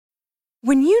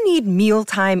When you need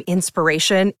mealtime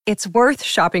inspiration, it's worth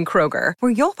shopping Kroger,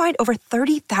 where you'll find over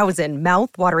 30,000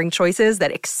 mouth-watering choices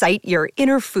that excite your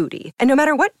inner foodie. And no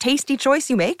matter what tasty choice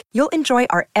you make, you'll enjoy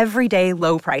our everyday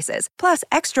low prices, plus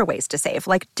extra ways to save,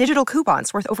 like digital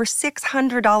coupons worth over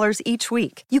 $600 each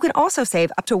week. You can also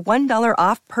save up to $1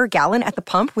 off per gallon at the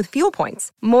pump with fuel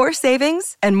points. More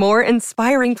savings and more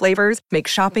inspiring flavors make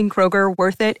shopping Kroger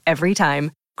worth it every time.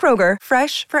 Kroger,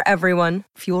 fresh for everyone.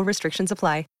 Fuel restrictions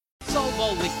apply.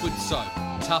 Solvol liquid soap.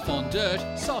 Tough on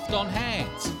dirt, soft on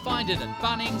hands. Find it at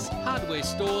Bunnings, hardware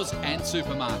stores and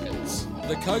supermarkets.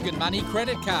 The Kogan Money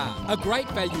Credit Card. A great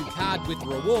value card with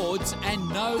rewards and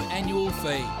no annual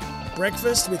fee.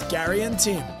 Breakfast with Gary and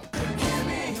Tim.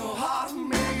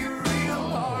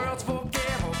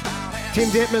 Tim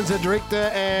Detman's a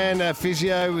director and a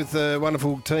physio with the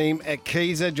wonderful team at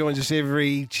Keyser. Joins us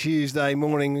every Tuesday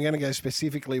morning. We're going to go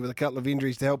specifically with a couple of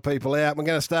injuries to help people out. We're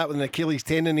going to start with an Achilles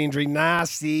tendon injury.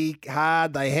 Nasty,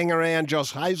 hard. They hang around.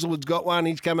 Josh Hazelwood's got one.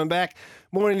 He's coming back.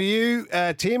 Morning to you.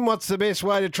 Tim, what's the best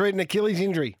way to treat an Achilles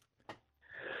injury?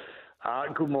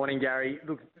 Good morning, Gary.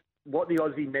 Look, what the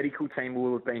Aussie medical team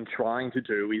will have been trying to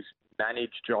do is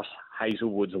manage Josh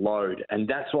Hazelwood's load. And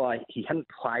that's why he hadn't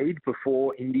played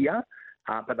before India.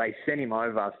 But they sent him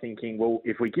over thinking, well,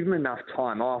 if we give him enough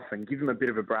time off and give him a bit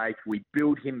of a break, we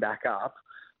build him back up,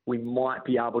 we might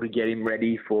be able to get him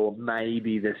ready for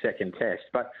maybe the second test.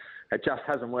 But it just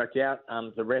hasn't worked out.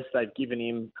 The rest they've given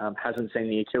him hasn't seen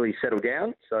the Achilles settle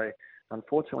down. So,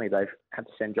 unfortunately, they've had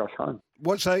to send Josh home.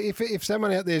 So if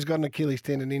someone out there's got an Achilles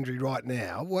tendon injury right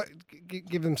now,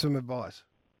 give them some advice.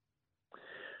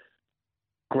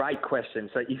 Great question.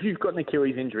 So if you've got an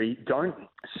Achilles injury, don't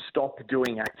stop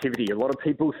doing activity. A lot of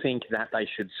people think that they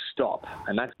should stop,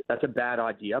 and that's a bad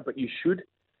idea, but you should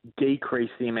decrease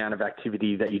the amount of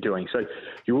activity that you're doing. So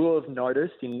you will have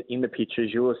noticed in the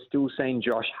pictures, you will have still seen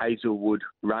Josh Hazelwood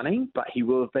running, but he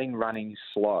will have been running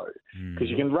slow. Because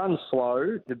you can run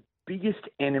slow. The biggest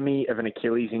enemy of an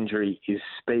Achilles injury is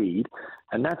speed,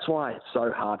 and that's why it's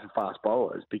so hard for fast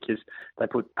bowlers, because they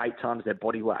put 8 times their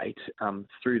body weight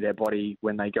through their body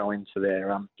when they go into their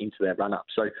run-up.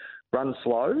 So run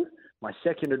slow. My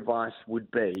second advice would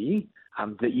be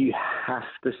that you have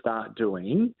to start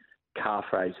doing calf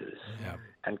raises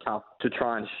and calf to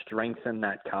try and strengthen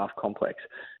that calf complex.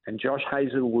 And Josh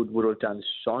Hazelwood would have done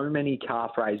so many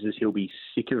calf raises, he'll be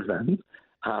sick of them.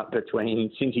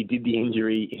 Since he did the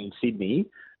injury in Sydney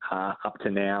up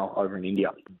to now over in India.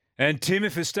 And Tim,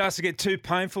 if it starts to get too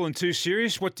painful and too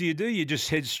serious, what do? You just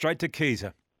head straight to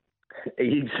Keyser.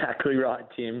 Exactly right,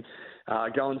 Tim.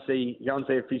 Go and see a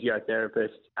physiotherapist.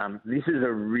 This is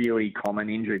a really common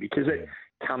injury because it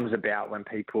comes about when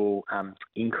people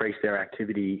increase their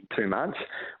activity too much.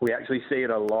 We actually see it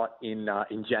a lot in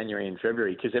January and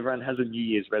February because everyone has a New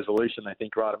Year's resolution. They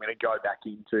think, right, I'm going to go back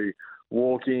into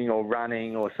walking or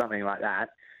running or something like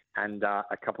that. And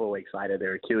a couple of weeks later,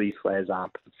 their Achilles flares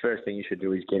up. The first thing you should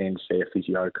do is get in to see a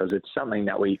physio because it's something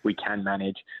that we can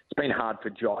manage. It's been hard for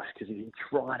Josh because he's been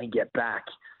trying to get back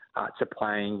to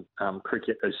playing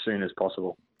cricket as soon as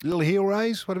possible. Little heel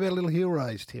raise? What about a little heel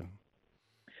raise, Tim?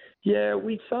 Yeah,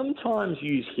 we sometimes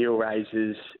use heel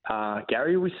raises,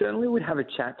 Gary. We certainly would have a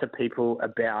chat to people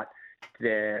about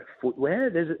their footwear.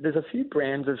 There's a few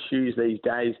brands of shoes these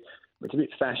days. It's a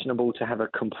bit fashionable to have a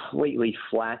completely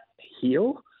flat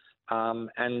heel,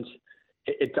 and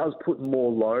it does put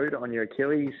more load on your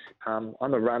Achilles. I'm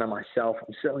a runner myself.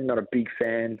 I'm certainly not a big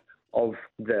fan of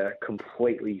the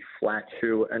completely flat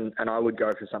shoe, and I would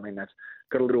go for something that's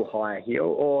got a little higher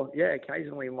heel. Or,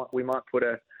 occasionally we might put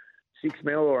a 6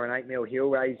 mil or an 8 mil heel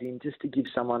raise in just to give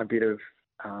someone a bit of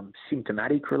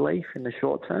symptomatic relief in the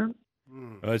short term.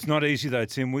 It's not easy though,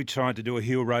 Tim. We tried to do a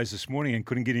heel raise this morning and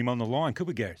couldn't get him on the line, could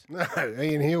we, Gareth? No,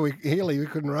 Ian Healy, we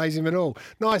couldn't raise him at all.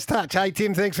 Nice touch. Hey,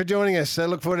 Tim, thanks for joining us.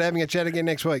 Look forward to having a chat again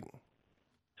next week.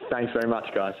 Thanks very much,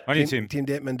 guys. Tim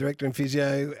Detman, Director and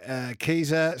Physio.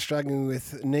 Keyser, struggling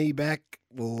with knee, back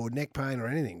or neck pain or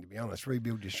anything, to be honest.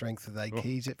 Rebuild your strength with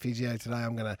Keyser Physio today.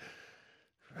 I'm going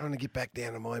to get back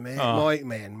down to my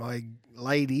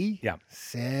lady,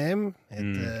 Sam, at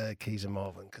Keyser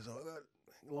Malvern, because I got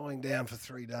lying down for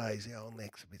 3 days. The old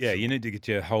neck's a bit sore. You need to get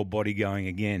your whole body going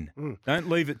again. Don't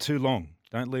leave it too long.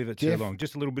 Too long.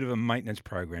 Just a little bit of a maintenance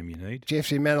program you need.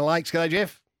 Jeff's in Manor Lakes. G'day,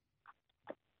 Jeff.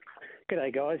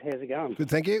 G'day, guys. How's it going? Good,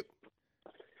 thank you.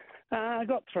 I've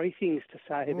got 3 things to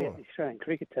say about the Australian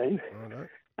cricket team.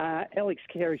 Alex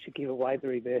Carey should give away the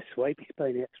reverse sweep. He's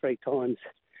been out 3 times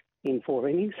in 4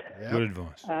 innings. Yep. Good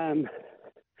advice.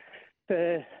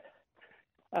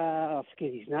 I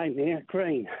forget his name now,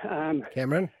 Green.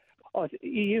 Cameron?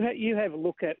 You have a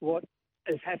look at what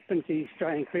has happened to the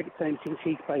Australian cricket team since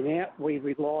he's been out. We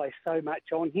rely so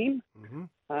much on him.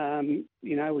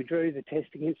 We drew the test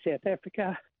against South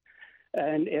Africa,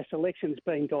 and our selection's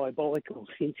been diabolical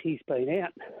since he's been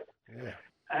out. Yeah.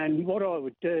 And what I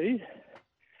would do,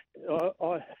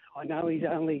 I know he's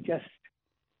only just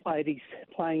playing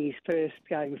his first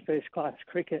game of first-class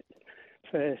cricket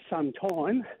for some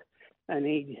time, and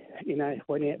he,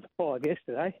 went out for 5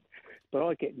 yesterday. But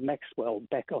I'd get Maxwell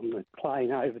back on the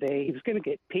plane over there. He was going to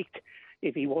get picked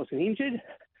if he wasn't injured,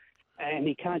 and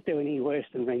he can't do any worse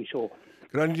than Renshaw.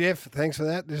 Good on you, Jeff. Thanks for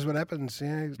that. This is what happens.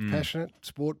 Passionate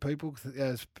sport people,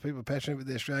 people passionate with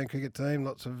the Australian cricket team.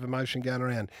 Lots of emotion going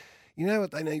around. You know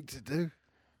what they need to do?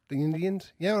 The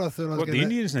Indians. You know what I thought I was going to do? the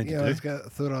Indians need to do? I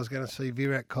thought I was going to see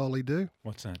Virat Kohli do.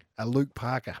 What's that? A Luke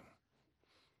Parker.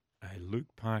 A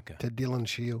Luke Parker. To Dylan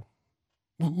Shield.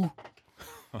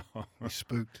 They're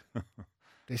spooked.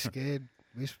 They're scared.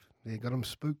 They got them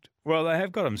spooked. Well, they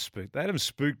have got them spooked. They had them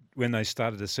spooked when they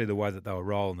started to see the way that they were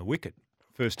rolling the wicket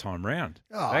first time round.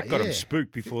 That got them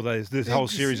spooked before this whole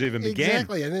series even began.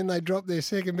 Exactly, and then they dropped their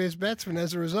second best batsman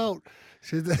as a result.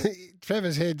 So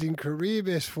Travis Head's in career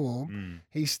best form.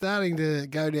 He's starting to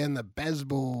go down the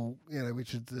Bazball,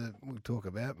 which is we'll talk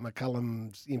about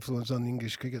McCullum's influence on the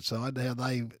English cricket side, how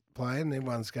they play, and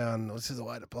everyone's going, this is the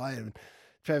way to play. And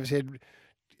Travis Head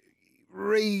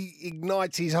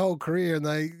reignites his whole career, and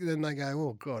then they go,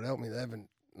 oh God, help me, they haven't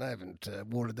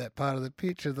watered that part of the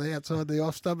pitch of the outside the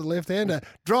off stump of the left hander.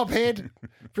 Drop Head,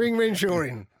 bring Renshaw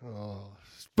in. Oh,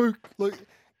 spook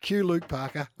Luke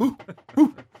Parker.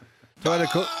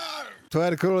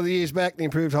 Toyota Cooler of the years back, the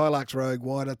improved Hilux Rogue,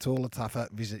 wider, taller, tougher.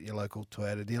 Visit your local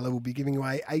Toyota dealer. We'll be giving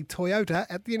away a Toyota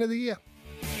at the end of the year.